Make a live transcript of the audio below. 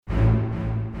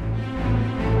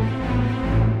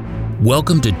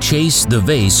Welcome to Chase the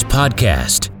Vase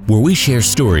podcast, where we share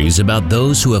stories about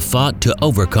those who have fought to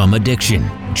overcome addiction.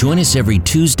 Join us every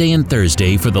Tuesday and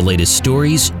Thursday for the latest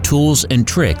stories, tools, and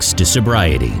tricks to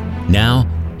sobriety. Now,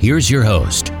 here's your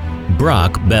host,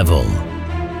 Brock Bevel.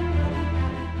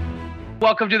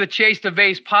 Welcome to the Chase the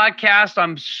Vase podcast.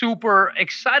 I'm super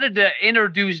excited to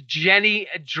introduce Jenny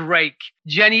Drake.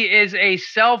 Jenny is a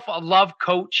self-love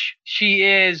coach. She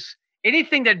is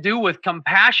anything to do with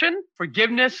compassion,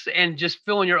 forgiveness, and just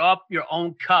filling your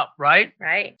own cup, right?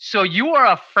 Right. So you are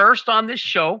a first on this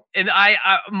show. And I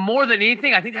more than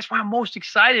anything, I think that's why I'm most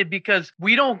excited, because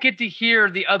we don't get to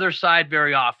hear the other side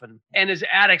very often. And as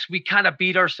addicts, we kind of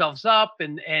beat ourselves up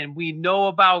and we know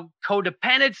about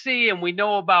codependency, and we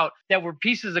know about that we're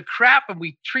pieces of crap and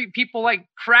we treat people like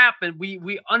crap, and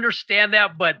we understand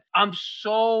that. But I'm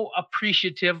so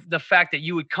appreciative the fact that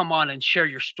you would come on and share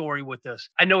your story with us.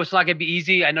 I know it's not going to be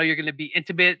easy. I know you're going to be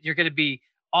intimate. You're going to be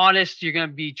honest. You're going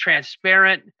to be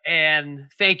transparent. And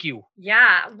thank you.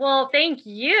 Yeah. Well, thank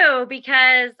you,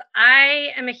 because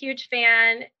I am a huge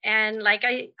fan, and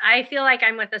I feel like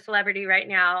I'm with a celebrity right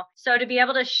now. So to be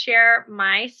able to share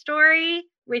my story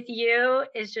with you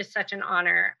is just such an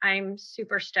honor. I'm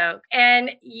super stoked.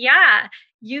 And yeah,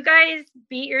 you guys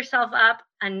beat yourself up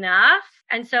enough.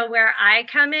 And so where I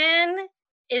come in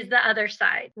is the other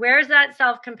side. Where's that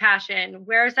self-compassion?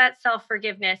 Where's that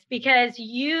self-forgiveness? Because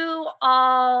you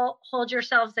all hold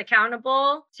yourselves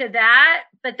accountable to that,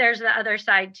 but there's the other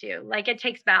side too. Like, it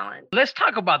takes balance. Let's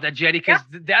talk about that, Jenny, because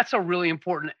that's a really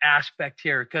important aspect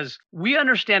here, because we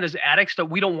understand as addicts that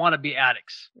we don't want to be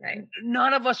addicts. Right.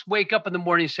 None of us wake up in the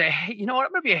morning and say, hey, you know what?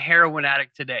 I'm going to be a heroin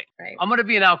addict today. Right. I'm going to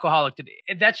be an alcoholic today.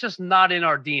 And that's just not in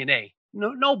our DNA.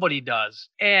 No, nobody does.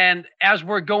 And as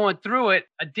we're going through it,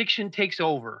 addiction takes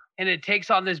over, and it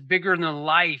takes on this bigger than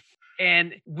life.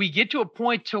 And we get to a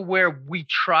point to where we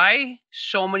try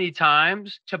so many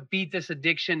times to beat this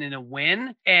addiction and to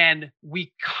win, and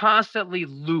we constantly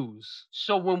lose.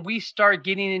 So when we start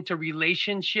getting into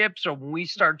relationships, or when we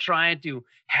start trying to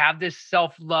have this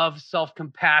self-love,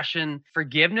 self-compassion,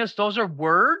 forgiveness, those are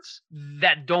words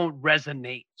that don't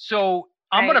resonate. So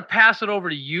I'm going to pass it over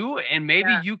to you, and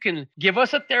maybe you can give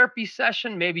us a therapy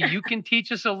session. Maybe you can teach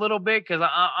us a little bit, because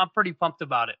I'm pretty pumped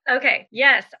about it. Okay.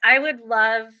 Yes. I would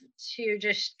love to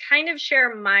just kind of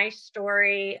share my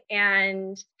story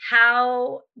and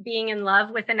how being in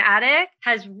love with an addict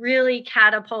has really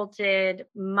catapulted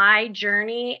my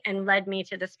journey and led me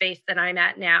to the space that I'm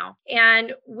at now.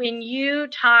 And when you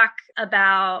talk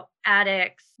about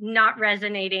addicts not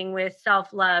resonating with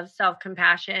self-love,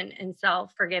 self-compassion, and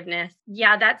self-forgiveness,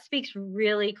 yeah, that speaks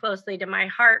really closely to my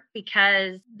heart,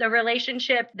 because the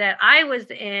relationship that I was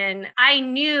in, I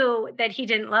knew that he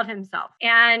didn't love himself.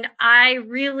 And I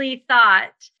really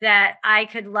thought that I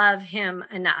could love him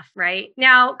enough, right?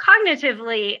 Now,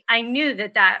 cognitively, I knew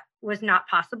that that was not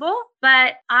possible,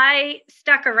 but I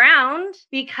stuck around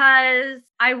because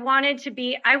I wanted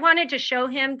to show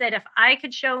him that if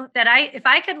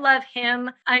I could love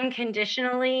him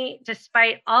unconditionally,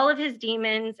 despite all of his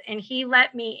demons, and he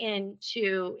let me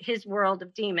into his world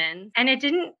of demons, and it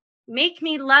didn't make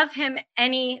me love him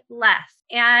any less.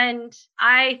 And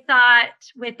I thought,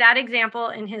 with that example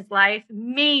in his life,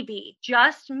 maybe,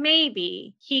 just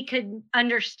maybe, he could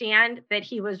understand that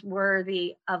he was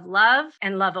worthy of love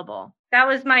and lovable. That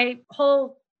was my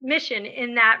whole mission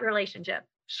in that relationship.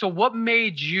 So what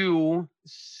made you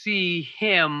see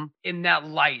him in that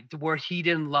light where he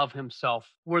didn't love himself?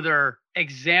 Were there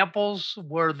examples?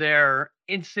 Were there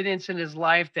incidents in his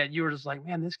life that you were just like,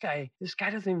 man, this guy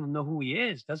doesn't even know who he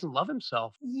is, doesn't love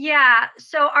himself? Yeah.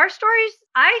 So our stories,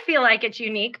 I feel like it's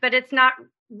unique, but it's not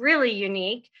really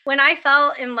unique. When I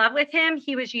fell in love with him,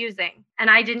 he was using, and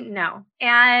I didn't know.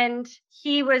 And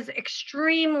he was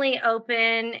extremely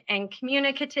open and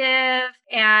communicative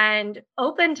and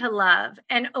open to love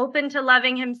and open to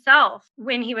loving himself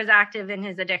when he was active in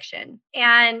his addiction.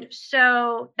 And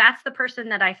so that's the person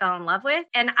that I fell in love with.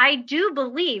 And I do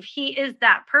believe he is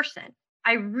that person.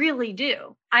 I really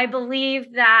do. I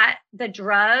believe that the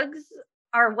drugs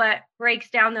are what breaks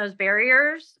down those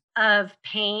barriers of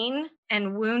pain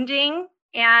and wounding.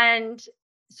 And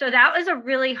so that was a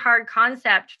really hard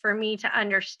concept for me to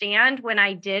understand when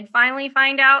I did finally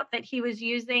find out that he was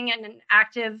using and an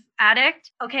active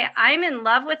addict. Okay, I'm in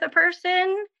love with a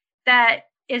person that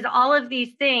is all of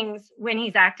these things when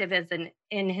he's active as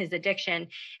in his addiction.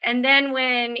 And then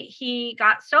when he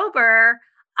got sober,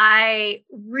 I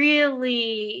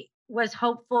really was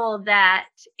hopeful that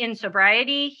in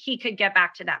sobriety, he could get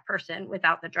back to that person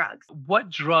without the drugs. What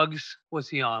drugs was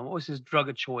he on? What was his drug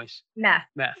of choice? Meth.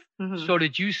 Meth. Mhm. So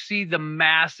did you see the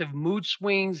massive mood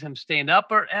swings, him staying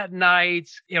up at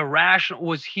nights, irrational?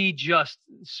 Was he just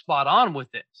spot on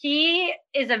with it? He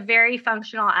is a very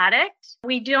functional addict.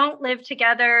 We don't live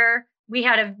together. We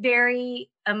had a very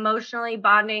emotionally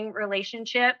bonding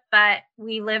relationship, but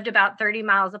we lived about 30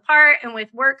 miles apart. And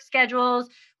with work schedules,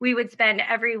 we would spend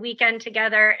every weekend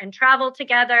together and travel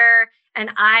together.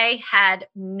 And I had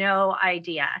no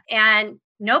idea. And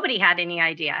nobody had any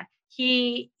idea.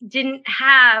 He didn't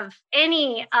have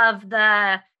any of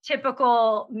the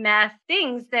typical meth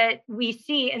things that we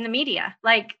see in the media.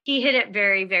 Like, he hit it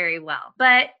very, very well.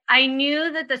 But I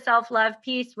knew that the self-love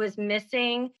piece was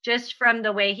missing just from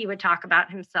the way he would talk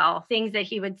about himself, things that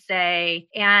he would say.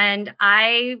 And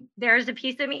there's a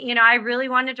piece of me, I really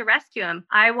wanted to rescue him.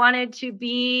 I wanted to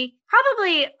be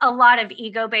probably a lot of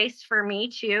ego-based for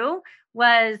me too,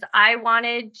 was I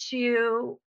wanted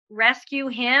to rescue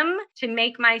him to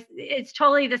make it's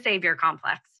totally the savior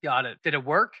complex. Got it. Did it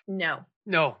work? No.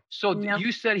 No. So No.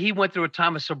 you said he went through a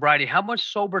time of sobriety. How much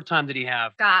sober time did he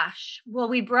have? Gosh. Well,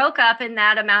 we broke up in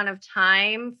that amount of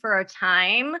time for a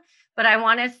time, but I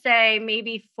want to say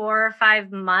maybe 4 or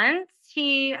 5 months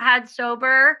he had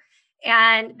sober.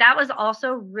 And that was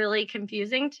also really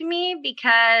confusing to me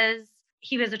because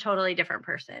he was a totally different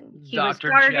person. He Dr. was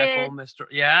guarded. Jekyll, Mr.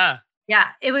 Yeah. Yeah,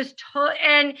 it was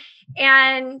and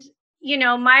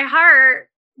my heart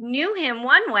knew him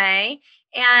one way,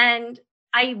 and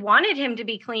I wanted him to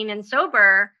be clean and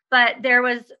sober, but there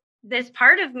was this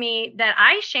part of me that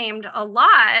I shamed a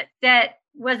lot that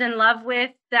was in love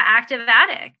with the active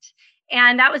addict.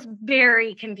 And that was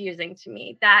very confusing to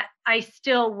me, that I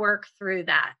still work through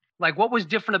that. Like, what was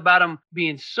different about him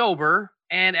being sober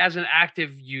and as an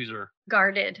active user?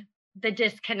 Guarded. The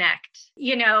disconnect.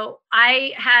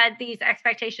 I had these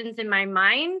expectations in my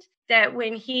mind that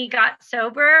when he got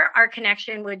sober, our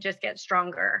connection would just get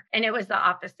stronger. And it was the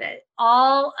opposite.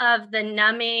 All of the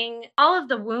numbing, all of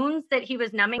the wounds that he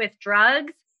was numbing with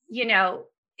drugs,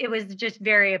 it was just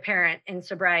very apparent in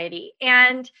sobriety.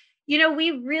 And,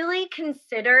 we really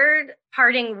considered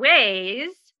parting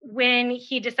ways when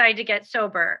he decided to get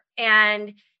sober.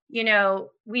 And,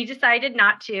 we decided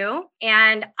not to.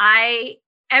 And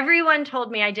everyone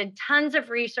told me, I did tons of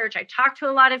research. I talked to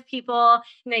a lot of people,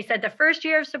 and they said the first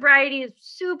year of sobriety is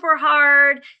super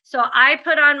hard. So I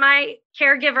put on my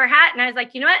caregiver hat and I was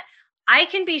like, you know what? I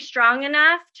can be strong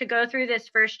enough to go through this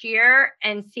first year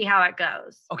and see how it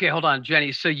goes. Okay, hold on,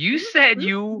 Jenny. So you said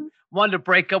you wanted to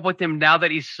break up with him now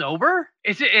that he's sober?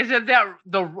 Is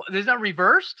that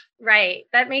reversed? Right.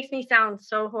 That makes me sound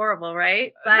so horrible,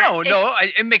 right? But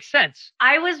it makes sense.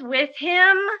 I was with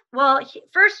him. Well,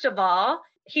 first of all,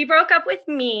 he broke up with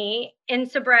me in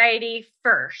sobriety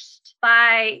first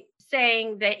by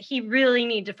saying that he really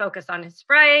needed to focus on his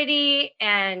sobriety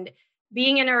and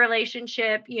being in a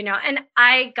relationship, and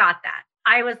I got that.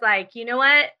 I was like, you know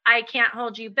what? I can't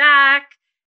hold you back.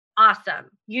 Awesome.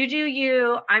 You do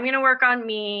you. I'm going to work on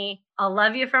me. I'll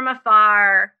love you from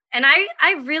afar. And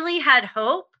I really had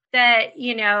hope that,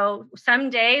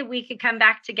 someday we could come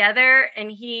back together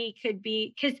and he could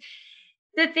be, because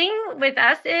the thing with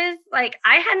us is, like,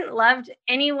 I hadn't loved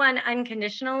anyone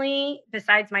unconditionally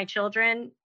besides my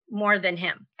children more than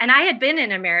him. And I had been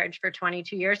in a marriage for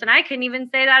 22 years, and I couldn't even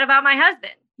say that about my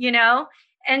husband,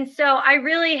 And so I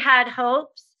really had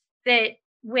hopes that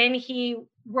when he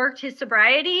worked his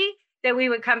sobriety, that we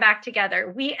would come back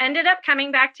together. We ended up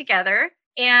coming back together.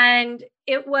 And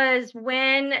it was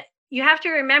when, you have to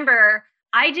remember,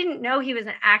 I didn't know he was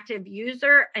an active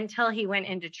user until he went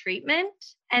into treatment.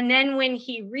 And then when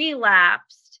he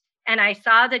relapsed and I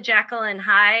saw the Jekyll and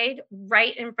Hyde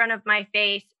right in front of my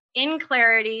face in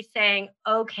clarity saying,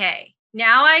 okay,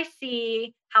 now I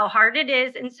see how hard it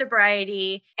is in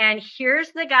sobriety. And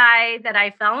here's the guy that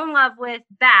I fell in love with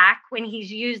back when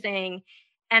he's using.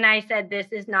 And I said, this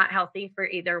is not healthy for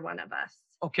either one of us.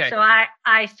 Okay. So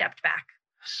I stepped back.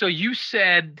 So you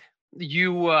said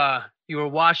you were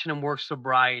watching him work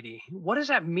sobriety. What does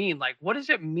that mean? Like, what does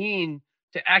it mean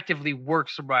to actively work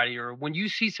sobriety? Or when you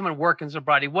see someone working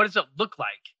sobriety, what does it look like?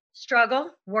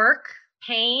 Struggle, work,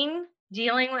 pain,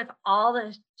 dealing with all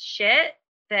the shit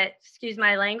that, excuse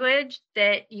my language,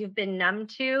 that you've been numb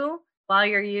to while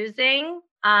you're using,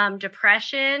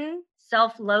 depression,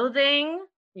 self-loathing.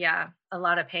 Yeah, a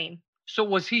lot of pain. So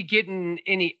was he getting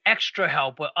any extra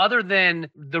help other than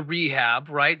the rehab,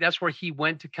 right? That's where he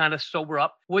went to kind of sober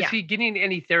up. Was he getting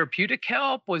any therapeutic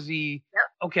help? Was he? Yep.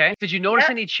 Okay. Did you notice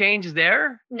any changes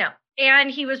there? No.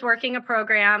 And he was working a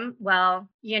program. Well,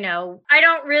 I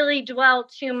don't really dwell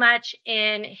too much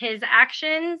in his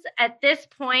actions at this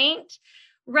point.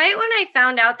 Right when I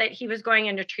found out that he was going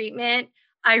into treatment,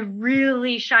 I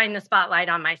really shined the spotlight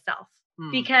on myself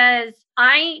because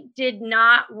I did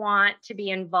not want to be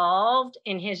involved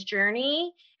in his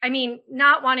journey. I mean,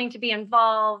 not wanting to be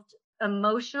involved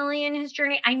emotionally in his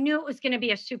journey. I knew it was going to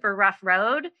be a super rough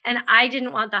road and I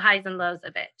didn't want the highs and lows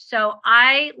of it. So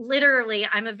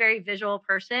I'm a very visual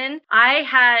person. I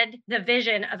had the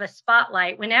vision of a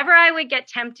spotlight. Whenever I would get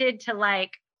tempted to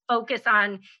focus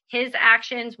on his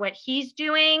actions, what he's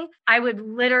doing, I would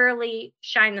literally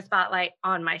shine the spotlight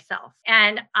on myself.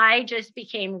 And I just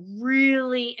became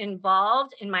really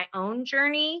involved in my own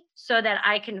journey so that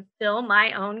I can fill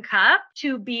my own cup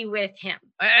to be with him.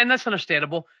 And that's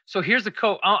understandable. So here's a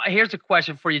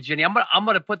question for you, Jenny. I'm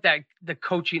gonna put the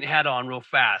coaching hat on real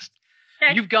fast.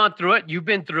 Okay. You've gone through it. You've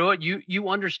been through it. You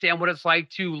understand what it's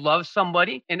like to love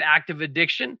somebody in active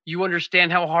addiction. You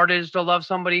understand how hard it is to love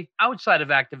somebody outside of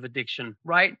active addiction,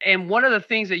 right? And one of the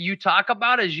things that you talk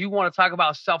about is you want to talk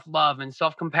about self-love and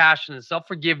self-compassion and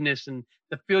self-forgiveness and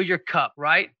to fill your cup,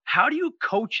 right? How do you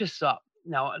coach us up?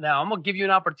 Now I'm going to give you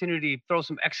an opportunity to throw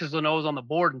some X's and O's on the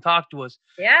board and talk to us.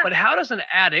 Yeah. But how does an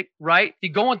addict, right?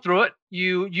 You're going through it.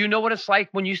 You know what it's like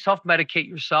when you self-medicate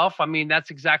yourself. I mean, that's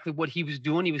exactly what he was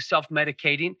doing. He was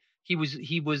self-medicating. He was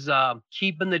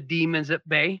keeping the demons at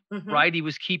bay, right? He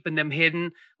was keeping them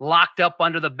hidden, locked up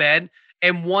under the bed.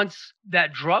 And once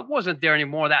that drug wasn't there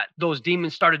anymore, those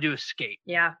demons started to escape.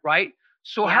 Yeah. Right.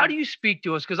 So how do you speak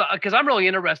to us? Because I'm really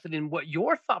interested in what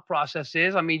your thought process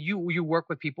is. I mean, you work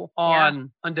with people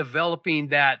on developing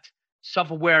that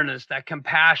self-awareness, that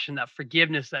compassion, that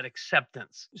forgiveness, that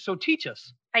acceptance. So teach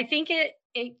us. I think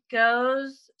it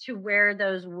goes to where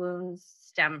those wounds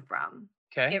stem from.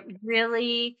 Okay. It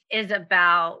really is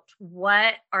about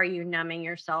what are you numbing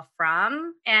yourself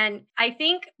from? And I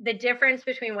think the difference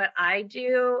between what I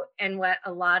do and what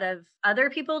a lot of other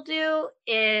people do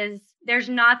is there's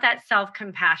not that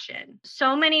self-compassion.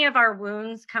 So many of our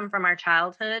wounds come from our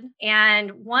childhood.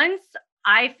 And once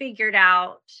I figured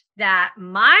out that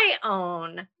my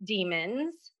own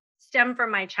demons stem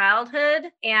from my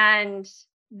childhood and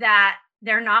that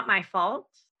they're not my fault,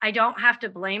 I don't have to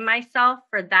blame myself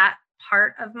for that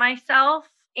part of myself,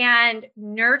 and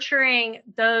nurturing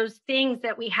those things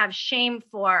that we have shame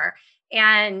for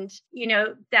and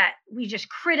that we just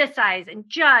criticize and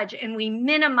judge and we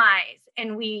minimize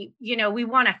and we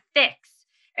want to fix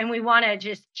and we want to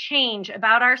just change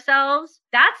about ourselves.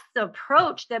 That's the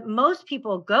approach that most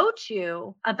people go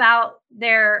to about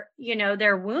their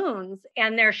wounds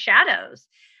and their shadows.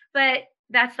 But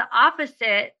that's the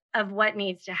opposite of what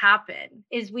needs to happen.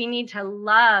 Is we need to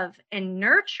love and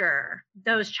nurture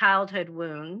those childhood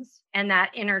wounds and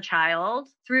that inner child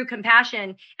through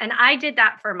compassion. And I did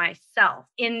that for myself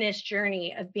in this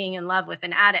journey of being in love with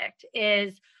an addict,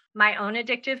 is my own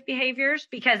addictive behaviors,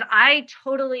 because I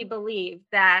totally believe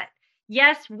that,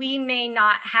 yes, we may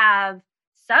not have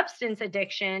substance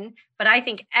addiction, but I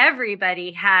think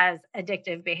everybody has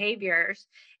addictive behaviors.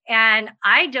 And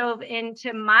I dove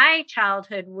into my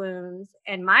childhood wounds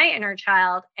and my inner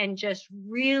child and just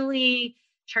really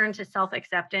turned to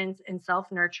self-acceptance and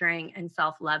self-nurturing and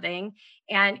self-loving.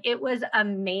 And it was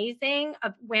amazing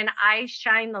when I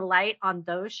shine the light on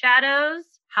those shadows,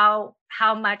 how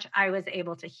much I was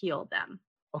able to heal them.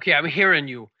 Okay, I'm hearing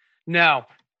you. Now,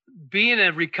 being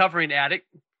a recovering addict,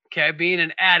 being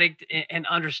an addict and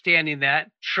understanding that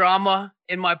trauma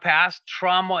in my past,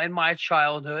 trauma in my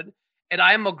childhood, and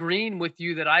I'm agreeing with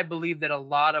you that I believe that a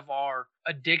lot of our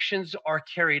addictions are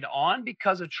carried on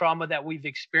because of trauma that we've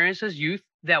experienced as youth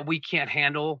that we can't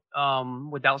handle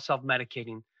without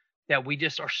self-medicating, that we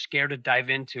just are scared to dive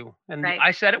into. And right.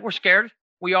 I said it, we're scared.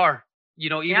 We are,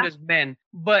 even as men.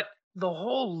 But the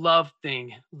whole love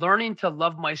thing, learning to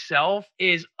love myself,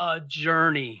 is a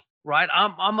journey. Right.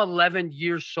 I'm 11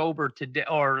 years sober today,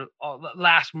 or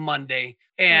last Monday.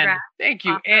 And congrats. Thank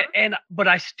you. Awesome. But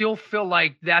I still feel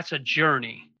like that's a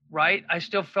journey, right? I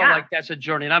still feel like that's a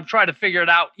journey, and I'm trying to figure it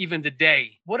out even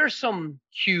today. What are some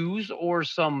cues or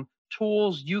some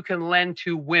tools you can lend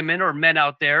to women or men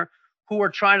out there who are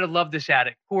trying to love this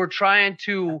addict, who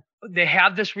are they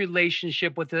have this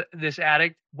relationship with this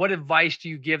addict? What advice do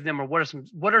you give them, or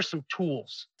what are some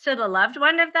tools? So the loved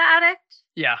one of the addict?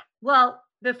 Yeah. Well,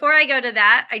 before I go to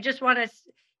that, I just want to,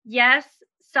 yes,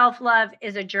 self-love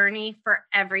is a journey for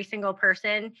every single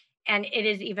person, and it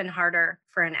is even harder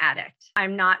for an addict.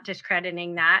 I'm not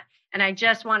discrediting that. And I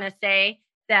just want to say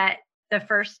that the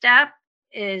first step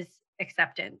is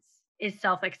acceptance, is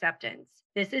self-acceptance.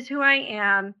 This is who I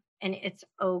am, and it's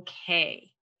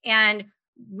okay. And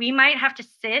we might have to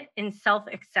sit in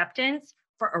self-acceptance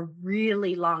for a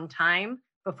really long time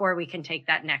before we can take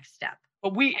that next step.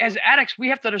 But we, as addicts, we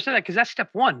have to understand that because that's step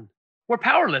one. We're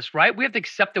powerless, right? We have to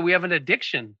accept that we have an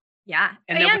addiction. Yeah.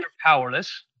 And that we're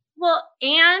powerless. Well,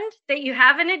 and that you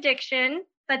have an addiction,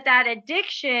 but that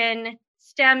addiction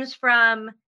stems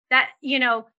from that,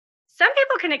 some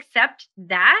people can accept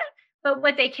that, but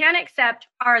what they can't accept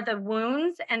are the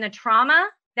wounds and the trauma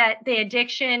that the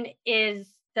addiction is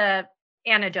the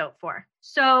antidote for.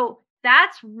 So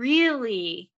that's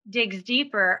really digs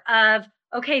deeper of,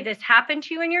 okay, this happened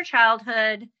to you in your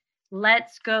childhood.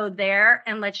 Let's go there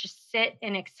and let's just sit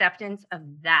in acceptance of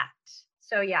that.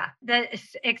 So yeah, the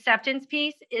acceptance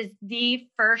piece is the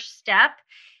first step,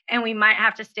 and we might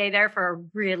have to stay there for a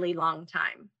really long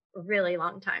time.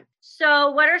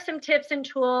 So what are some tips and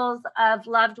tools of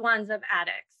loved ones of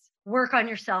addicts? Work on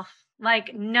yourself.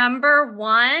 Like number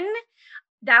one,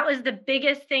 that was the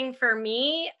biggest thing for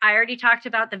me. I already talked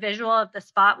about the visual of the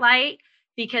spotlight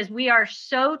because we are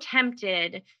so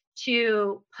tempted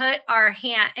to put our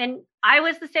hand, and I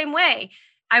was the same way.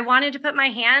 I wanted to put my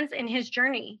hands in his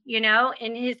journey,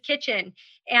 in his kitchen.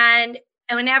 And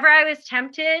whenever I was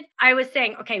tempted, I was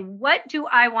saying, okay, what do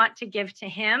I want to give to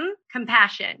him?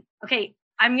 Compassion. Okay,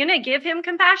 I'm going to give him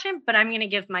compassion, but I'm going to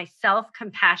give myself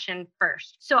compassion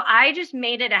first. So I just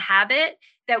made it a habit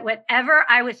that whatever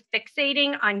I was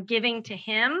fixating on giving to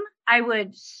him, I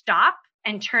would stop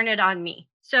and turn it on me.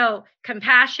 So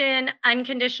compassion,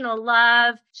 unconditional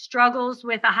love, struggles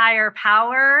with a higher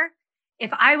power.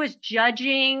 If I was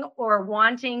judging or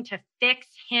wanting to fix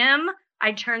him,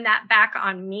 I turned that back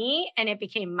on me and it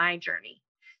became my journey.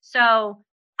 So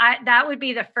that would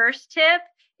be the first tip,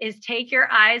 is take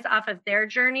your eyes off of their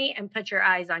journey and put your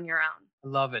eyes on your own. I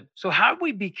love it. So how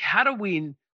do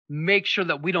we make sure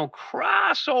that we don't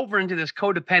cross over into this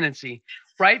codependency,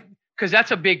 right? Because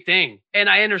that's a big thing. And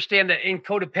I understand that in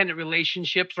codependent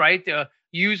relationships, right?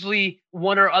 Usually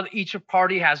one or other, each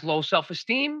party has low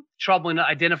self-esteem, trouble in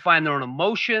identifying their own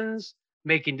emotions,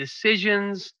 making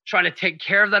decisions, trying to take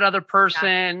care of that other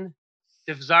person,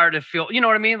 desire to feel, you know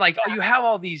what I mean? Like, you have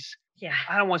all these,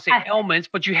 I don't want to say ailments,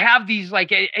 but you have these and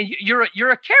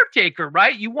you're a caretaker,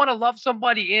 right? You want to love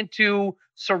somebody into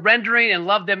surrendering and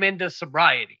love them into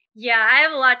sobriety. Yeah, I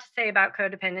have a lot to say about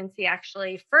codependency,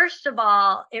 actually. First of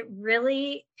all, it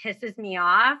really pisses me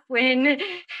off when,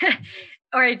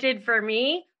 or it did for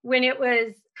me, when it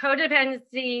was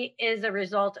codependency is a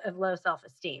result of low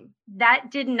self-esteem.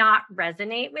 That did not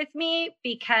resonate with me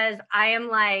because I am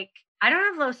like, I don't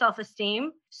have low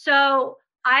self-esteem. So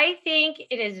I think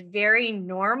it is very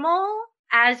normal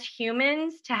as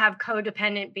humans to have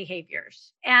codependent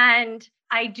behaviors. And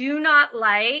I do not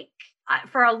like,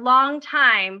 for a long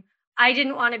time, I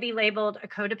didn't want to be labeled a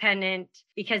codependent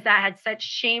because that had such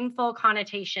shameful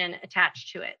connotation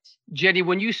attached to it. Jenny,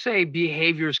 when you say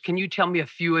behaviors, can you tell me a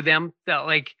few of them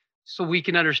that so we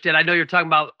can understand? I know you're talking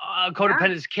about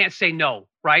codependents can't say no,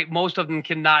 right? Most of them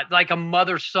cannot, like a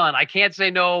mother's son. I can't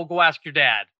say no, go ask your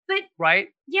dad. But right?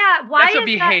 Yeah. Why That's a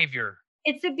behavior.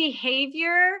 It's a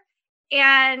behavior,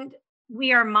 and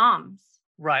we are moms.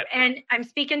 Right. And I'm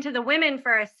speaking to the women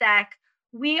for a sec.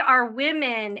 We are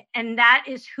women, and that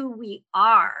is who we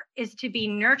are, is to be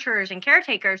nurturers and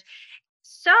caretakers.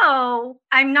 So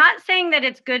I'm not saying that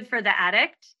it's good for the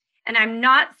addict. And I'm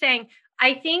not saying,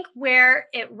 I think where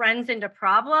it runs into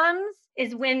problems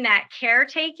is when that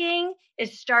caretaking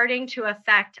is starting to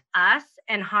affect us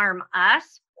and harm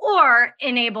us or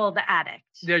enable the addict.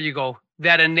 There you go.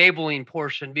 That enabling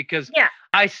portion, because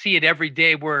I see it every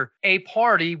day where a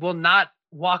party will not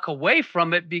walk away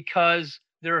from it because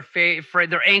they're afraid,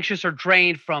 they're anxious or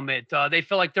drained from it. They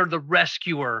feel like they're the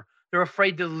rescuer. They're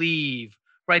afraid to leave,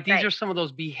 right? These are some of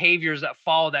those behaviors that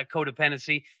follow that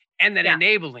codependency and that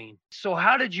enabling. So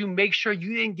how did you make sure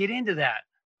you didn't get into that?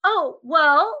 Oh,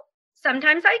 well,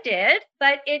 sometimes I did,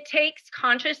 but it takes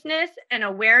consciousness and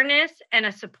awareness and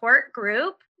a support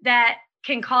group that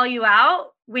can call you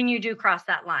out when you do cross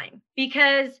that line,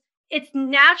 because it's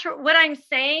natural. What I'm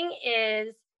saying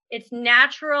is it's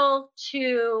natural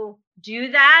to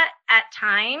do that at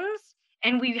times,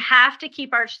 and we have to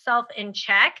keep ourselves in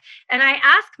check. And I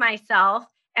ask myself,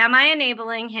 am I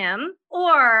enabling him,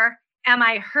 or am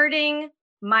I hurting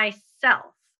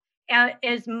myself?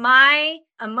 Is my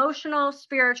emotional,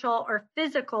 spiritual, or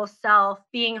physical self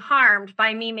being harmed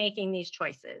by me making these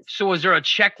choices? So is there a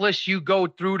checklist you go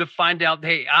through to find out,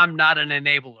 hey, I'm not an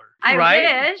enabler? I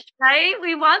wish, right?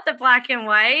 We want the black and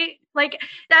white.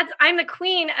 I'm the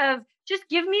queen of just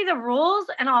give me the rules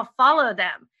and I'll follow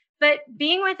them. But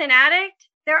being with an addict,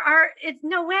 it's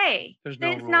no way. There's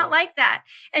no It's rule. not like that.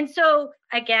 And so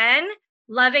again,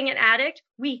 loving an addict,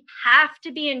 we have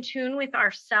to be in tune with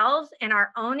ourselves and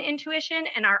our own intuition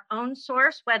and our own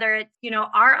source, whether it's,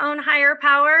 our own higher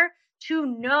power, to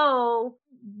know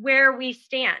where we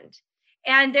stand.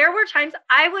 And there were times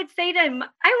I would say to him,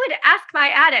 I would ask my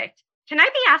addict, can I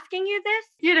be asking you this?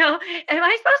 Am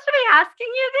I supposed to be asking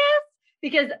you this?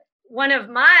 Because one of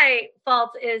my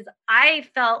faults is I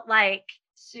felt like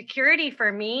security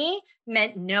for me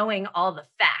meant knowing all the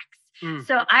facts.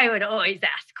 So I would always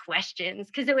ask questions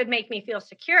because it would make me feel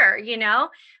secure,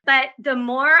 But the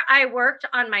more I worked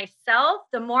on myself,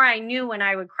 the more I knew when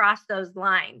I would cross those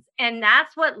lines. And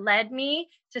that's what led me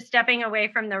to stepping away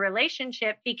from the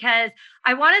relationship, because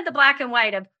I wanted the black and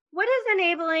white of what is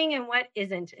enabling and what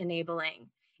isn't enabling.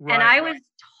 Right, and I was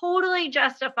totally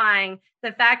justifying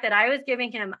the fact that I was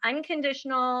giving him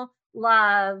unconditional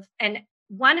love and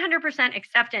 100%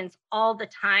 acceptance all the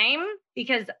time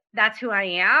because that's who I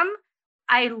am.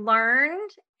 I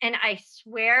learned, and I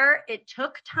swear it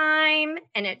took time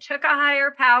and it took a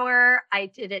higher power. I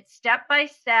did it step by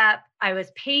step. I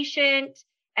was patient.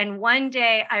 And one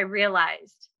day I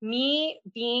realized me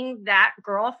being that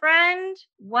girlfriend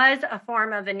was a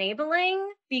form of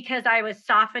enabling because I was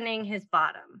softening his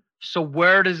bottom. So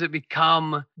where do you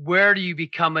become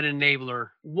an enabler?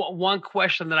 One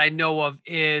question that I know of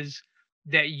is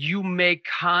that you make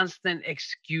constant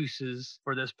excuses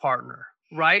for this partner.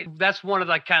 Right? That's one of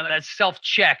the kind of that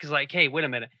self-check is like, hey, wait a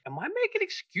minute. Am I making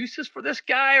excuses for this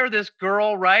guy or this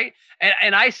girl? Right.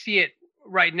 And I see it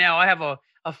right now. I have a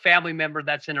family member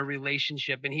that's in a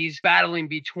relationship and he's battling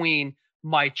between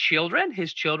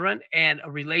his children, and a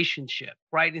relationship.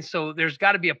 Right. And so there's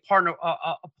got to be a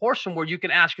portion where you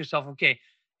can ask yourself, okay,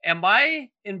 am I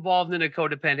involved in a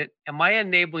codependent? Am I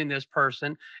enabling this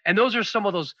person? And those are some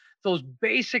of those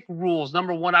basic rules.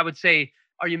 Number one, I would say,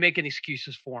 are you making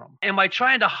excuses for them? Am I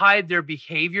trying to hide their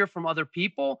behavior from other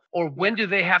people? Or when do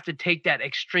they have to take that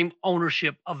extreme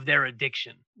ownership of their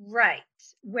addiction? Right.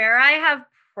 Where I have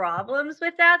problems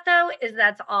with that, though, is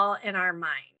that's all in our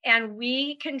mind. And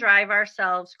we can drive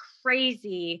ourselves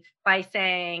crazy by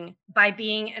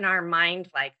being in our mind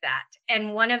like that.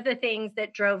 And one of the things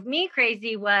that drove me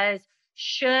crazy was,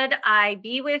 should I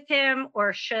be with him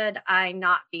or should I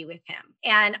not be with him?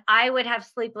 And I would have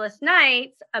sleepless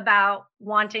nights about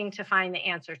wanting to find the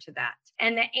answer to that.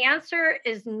 And the answer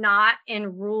is not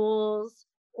in rules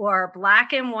or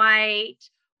black and white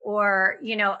or,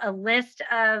 a list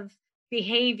of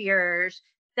behaviors.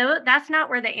 That's not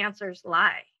where the answers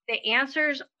lie. The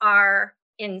answers are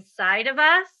inside of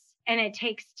us. And it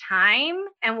takes time.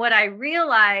 And what I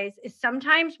realize is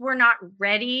sometimes we're not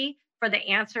ready for the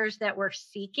answers that we're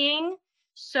seeking.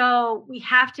 So we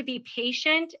have to be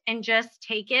patient and just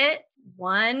take it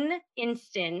one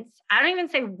instance. I don't even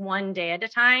say one day at a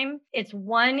time. It's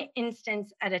one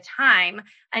instance at a time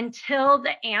until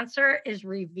the answer is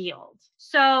revealed.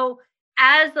 So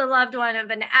as the loved one of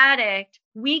an addict,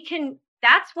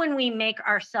 that's when we make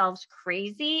ourselves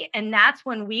crazy. And that's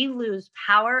when we lose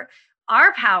power.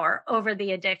 Our power over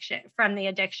the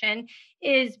addiction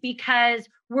is because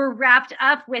we're wrapped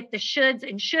up with the shoulds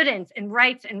and shouldn'ts and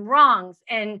rights and wrongs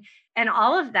and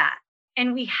all of that.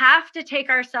 And we have to take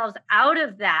ourselves out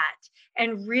of that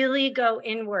and really go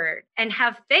inward and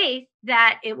have faith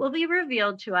that it will be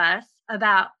revealed to us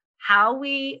about how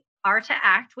we are to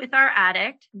act with our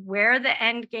addict, where the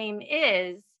end game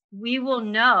is. We will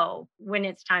know when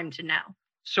it's time to know.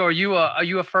 So are you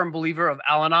a firm believer of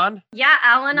Al-Anon? Yeah,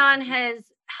 Al-Anon has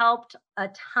helped a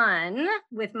ton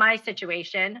with my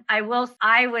situation. I was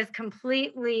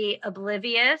completely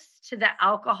oblivious to the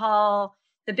alcohol.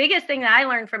 The biggest thing that I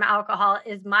learned from alcohol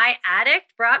is my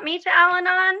addict brought me to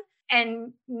Al-Anon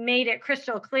and made it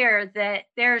crystal clear that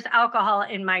there's alcohol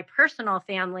in my personal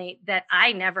family that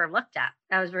I never looked at.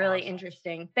 That was really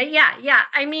interesting. But yeah.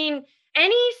 I mean,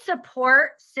 any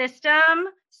support system,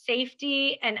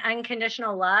 safety, and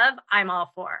unconditional love, I'm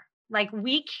all for. Like,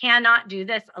 we cannot do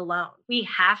this alone. We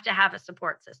have to have a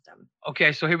support system.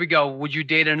 Okay, so here we go. Would you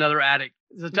date another addict?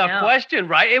 It's a tough question,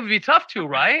 right? It would be tough to,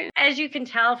 right? As you can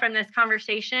tell from this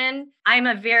conversation, I'm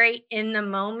a very in the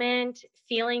moment,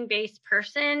 feeling-based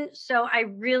person. So I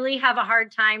really have a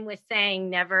hard time with saying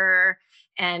never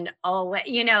and always,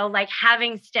 like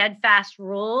having steadfast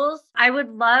rules. I would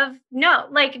love, no,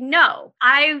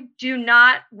 I do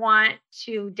not want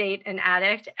to date an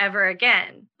addict ever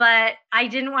again, but I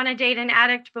didn't want to date an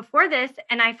addict before this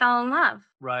and I fell in love.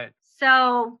 Right.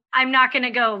 So I'm not going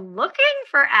to go looking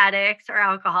for addicts or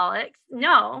alcoholics.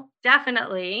 No,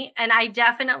 definitely. And I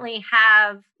definitely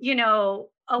have,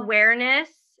 awareness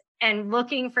and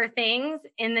looking for things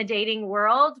in the dating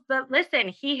world. But listen,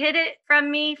 he hid it from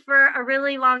me for a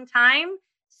really long time.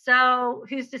 So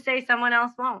who's to say someone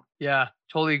else won't? Yeah,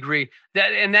 totally agree.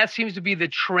 That seems to be the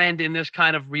trend in this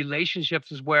kind of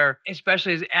relationships is where,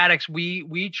 especially as addicts,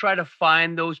 we try to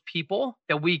find those people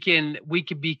that we can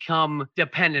become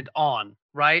dependent on,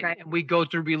 right? Right. And we go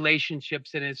through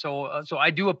relationships in it. So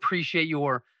I do appreciate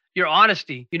your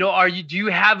honesty. Do you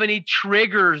have any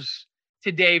triggers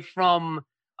today from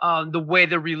the way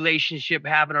the relationship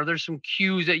happened? Are there some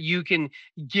cues that you can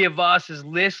give us as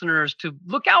listeners to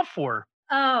look out for?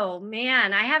 Oh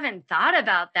man, I haven't thought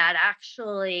about that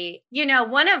actually.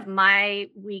 One of my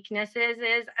weaknesses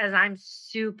is as I'm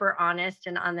super honest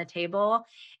and on the table,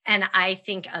 and I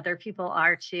think other people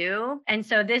are too. And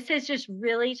so this has just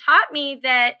really taught me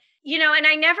that, and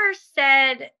I never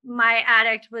said my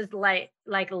addict was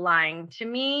like lying to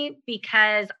me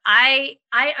because I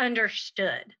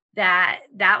understood that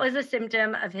that was a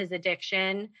symptom of his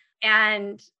addiction.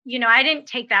 And, I didn't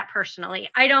take that personally.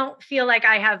 I don't feel like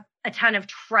I have a ton of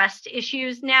trust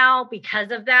issues now because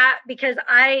of that, because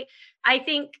I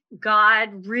think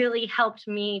God really helped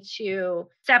me to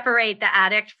separate the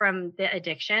addict from the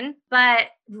addiction. But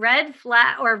red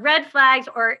flags,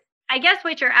 or I guess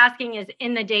what you're asking is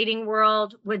in the dating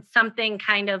world, would something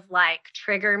kind of like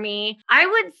trigger me? I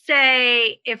would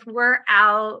say if we're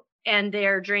out and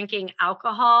they're drinking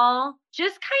alcohol,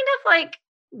 just kind of like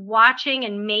watching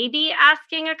and maybe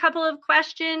asking a couple of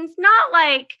questions, not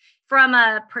like from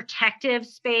a protective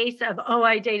space of, oh,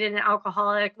 I dated an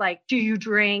alcoholic, like, do you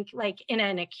drink, like in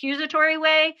an accusatory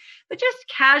way, but just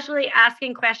casually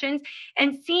asking questions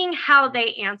and seeing how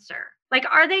they answer. Like,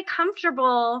 are they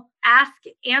comfortable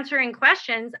answering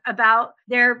questions about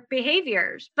their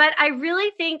behaviors? But I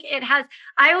really think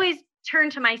I always turn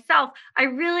to myself. I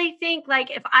really think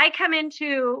like if I come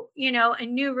into, a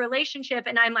new relationship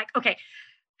and I'm like, okay,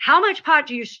 how much pot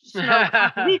do you smoke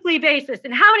on a weekly basis?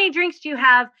 And how many drinks do you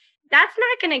have? That's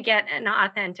not going to get an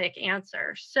authentic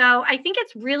answer. So I think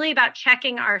it's really about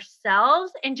checking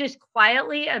ourselves and just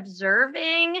quietly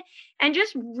observing and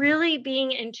just really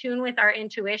being in tune with our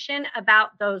intuition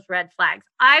about those red flags.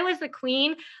 I was the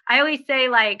queen. I always say,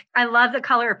 like, I love the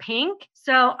color pink.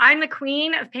 So I'm the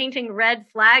queen of painting red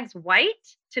flags white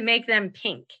to make them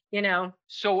pink,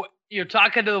 So you're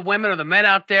talking to the women or the men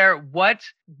out there. What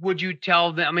would you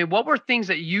tell them? I mean, what were things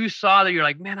that you saw that you're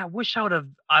like, man, I wish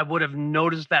I would have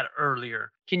noticed that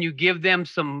earlier? Can you give them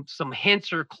some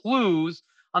hints or clues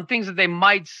on things that they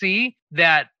might see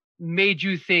that made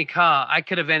you think, I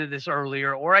could have ended this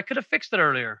earlier, or I could have fixed it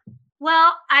earlier?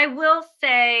 Well, I will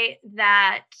say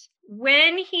that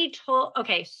when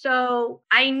so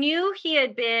I knew he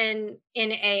had been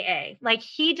in AA. Like,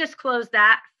 he disclosed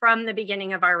that from the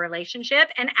beginning of our relationship.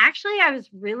 And actually,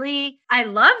 I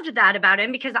loved that about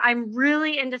him because I'm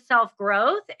really into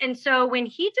self-growth. And so when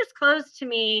he disclosed to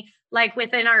me, like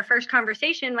within our first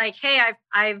conversation, like, hey,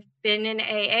 I've been in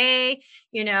AA,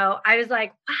 I was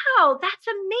like, wow, that's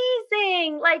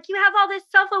amazing. Like, you have all this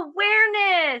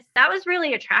self-awareness. That was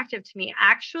really attractive to me,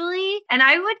 actually. And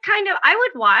I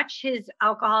would watch his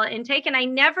alcohol intake, and I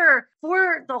never,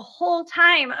 for the whole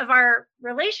time of our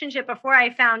relationship, before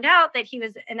I found out that he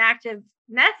was an active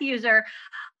meth user,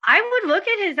 I would look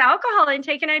at his alcohol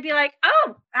intake and I'd be like,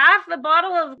 oh, half the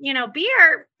bottle of,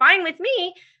 beer, fine with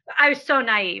me. I was so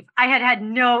naive. I had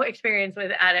no experience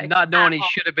with addicts. Not knowing he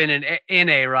should have been in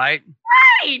NA, right?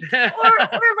 Right. or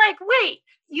like, wait,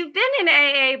 you've been in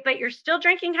AA, but you're still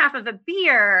drinking half of a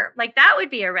beer. Like, that would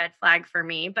be a red flag for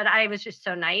me. But I was just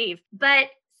so naive. But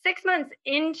 6 months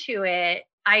into it,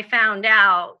 I found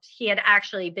out he had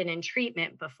actually been in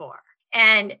treatment before.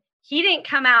 And he didn't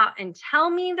come out and tell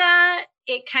me that.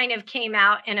 It kind of came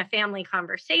out in a family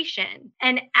conversation.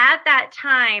 And at that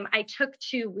time, I took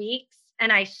 2 weeks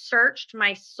and I searched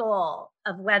my soul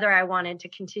of whether I wanted to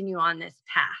continue on this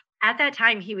path. At that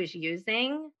time, he was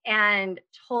using and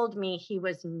told me he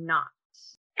was not.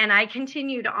 And I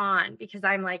continued on because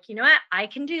I'm like, you know what? I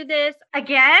can do this.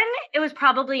 Again, it was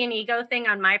probably an ego thing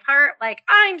on my part. Like,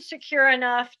 I'm secure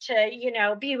enough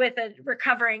to, be with a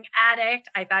recovering addict.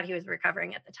 I thought he was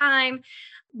recovering at the time.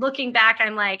 Looking back,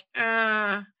 I'm like,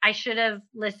 I should have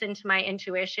listened to my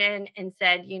intuition and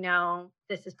said,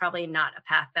 this is probably not a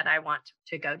path that I want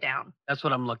to go down. That's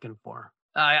what I'm looking for.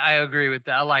 I agree with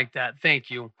that. I like that.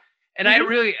 Thank you. And I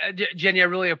really, Jenny, I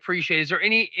really appreciate it. Is there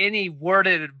any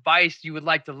worded advice you would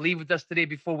like to leave with us today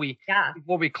before we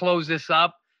close this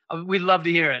up? We'd love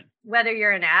to hear it. Whether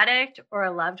you're an addict or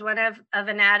a loved one of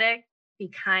an addict, be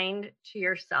kind to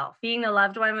yourself. Being the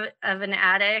loved one of an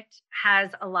addict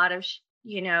has a lot of,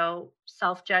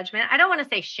 self-judgment. I don't want to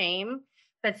say shame,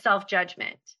 but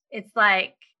self-judgment. It's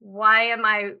like,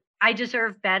 I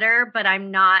deserve better, but I'm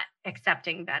not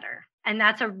accepting better. And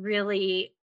that's a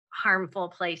really harmful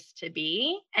place to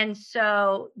be. And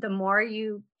so the more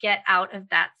you get out of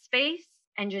that space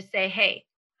and just say, hey,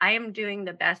 I am doing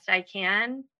the best I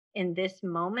can in this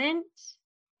moment,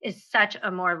 is such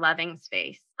a more loving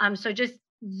space. So just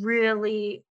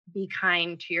really be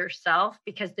kind to yourself,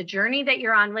 because the journey that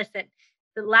you're on, listen,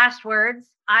 the last words,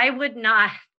 I would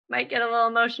not, might get a little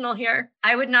emotional here,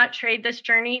 I would not trade this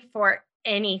journey for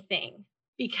anything,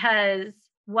 because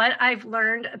what I've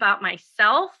learned about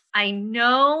myself, I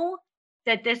know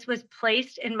that this was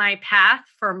placed in my path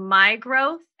for my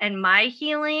growth and my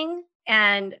healing,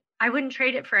 and I wouldn't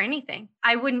trade it for anything.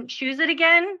 I wouldn't choose it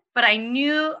again, but I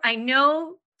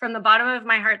know from the bottom of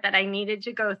my heart that I needed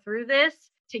to go through this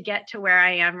to get to where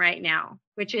I am right now,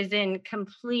 which is in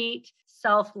complete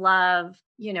self-love,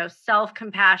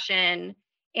 self-compassion.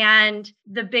 And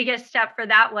the biggest step for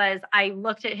that was I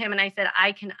looked at him and I said,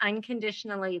 I can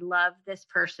unconditionally love this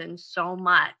person so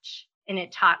much. And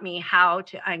it taught me how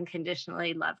to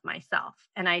unconditionally love myself.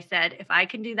 And I said, if I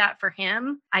can do that for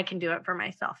him, I can do it for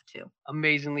myself too.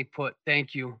 Amazingly put.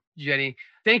 Thank you, Jenny.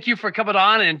 Thank you for coming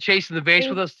on and chasing the vase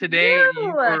with us today.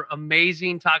 You were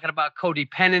amazing, talking about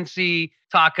codependency,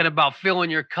 talking about filling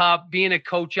your cup, being a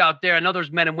coach out there. I know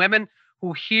there's men and women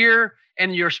who hear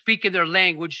and you're speaking their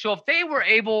language. So if they were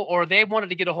able or they wanted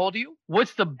to get a hold of you,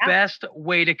 what's the best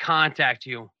way to contact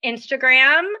you?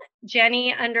 Instagram,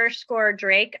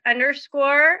 Jenny_Drake_.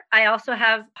 I also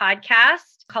have a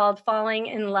podcast called Falling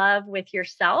in Love with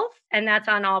Yourself. And that's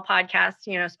on all podcasts,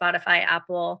 Spotify,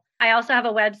 Apple. I also have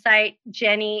a website,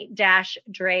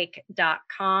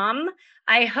 jenny-drake.com.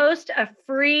 I host a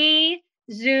free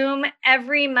Zoom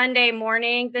every Monday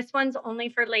morning. This one's only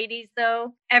for ladies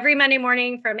though. Every Monday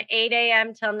morning from 8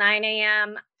 a.m. till 9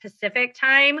 a.m. Pacific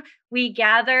time, we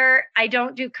gather. I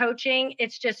don't do coaching.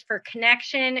 It's just for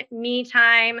connection, me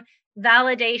time,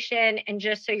 validation, and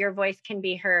just so your voice can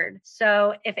be heard.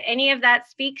 So if any of that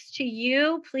speaks to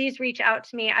you, please reach out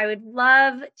to me. I would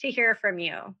love to hear from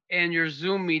you. And your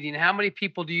Zoom meeting, how many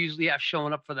people do you usually have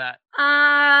showing up for that?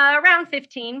 Around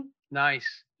 15.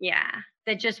 Nice. Yeah.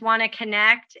 That just want to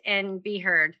connect and be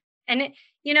heard. And,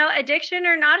 addiction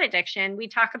or not addiction, we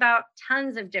talk about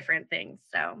tons of different things.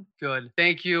 So good.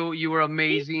 Thank you. You were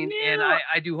amazing. And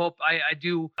I do hope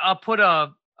I'll put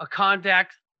a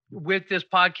contact with this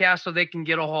podcast so they can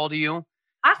get a hold of you.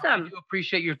 Awesome. I do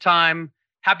appreciate your time.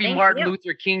 Happy Martin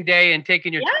Luther King Day and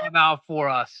taking your time out for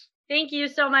us. Thank you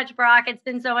so much, Brock. It's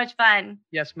been so much fun.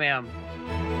 Yes, ma'am.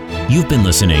 You've been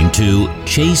listening to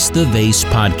Chase the Vase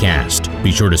podcast.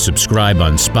 Be sure to subscribe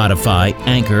on Spotify,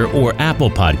 Anchor, or Apple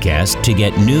Podcasts to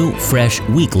get new, fresh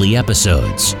weekly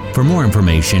episodes. For more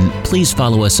information, please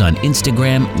follow us on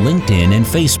Instagram, LinkedIn, and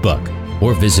Facebook,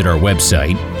 or visit our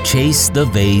website,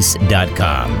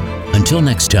 chasethevase.com. Until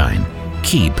next time,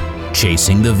 keep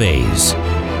chasing the vase.